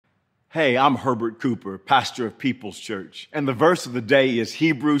Hey, I'm Herbert Cooper, pastor of People's Church, and the verse of the day is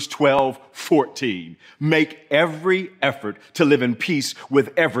Hebrews 12:14. Make every effort to live in peace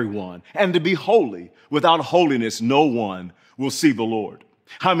with everyone and to be holy. Without holiness, no one will see the Lord.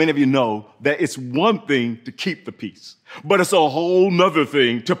 How many of you know that it's one thing to keep the peace, but it's a whole nother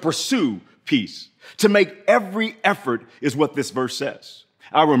thing to pursue peace? To make every effort is what this verse says.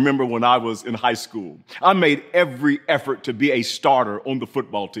 I remember when I was in high school, I made every effort to be a starter on the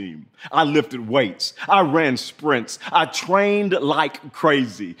football team. I lifted weights. I ran sprints. I trained like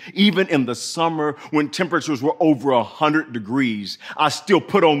crazy. Even in the summer when temperatures were over 100 degrees, I still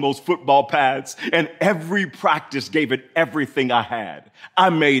put on those football pads, and every practice gave it everything I had. I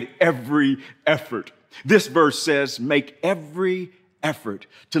made every effort. This verse says, make every effort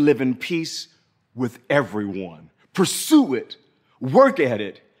to live in peace with everyone. Pursue it. Work at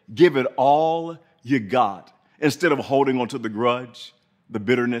it. Give it all you got. Instead of holding on to the grudge, the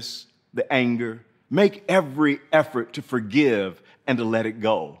bitterness, the anger, make every effort to forgive and to let it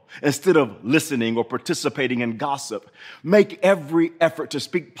go. Instead of listening or participating in gossip, make every effort to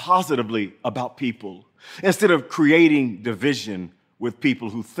speak positively about people. Instead of creating division with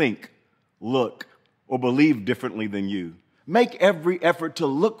people who think, look, or believe differently than you. Make every effort to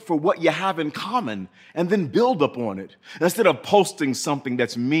look for what you have in common and then build upon it. Instead of posting something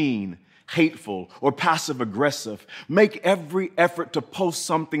that's mean, hateful, or passive-aggressive, make every effort to post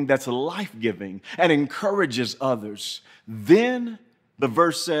something that's life-giving and encourages others. Then the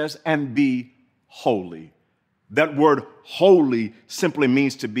verse says, and be holy. That word holy simply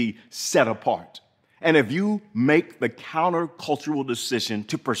means to be set apart. And if you make the countercultural decision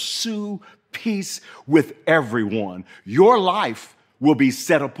to pursue peace with everyone, your life will be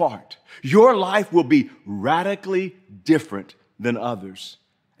set apart. Your life will be radically different than others.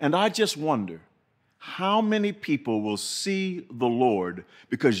 And I just wonder how many people will see the Lord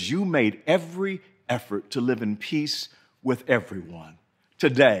because you made every effort to live in peace with everyone.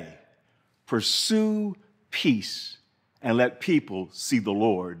 Today, pursue peace and let people see the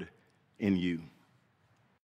Lord in you.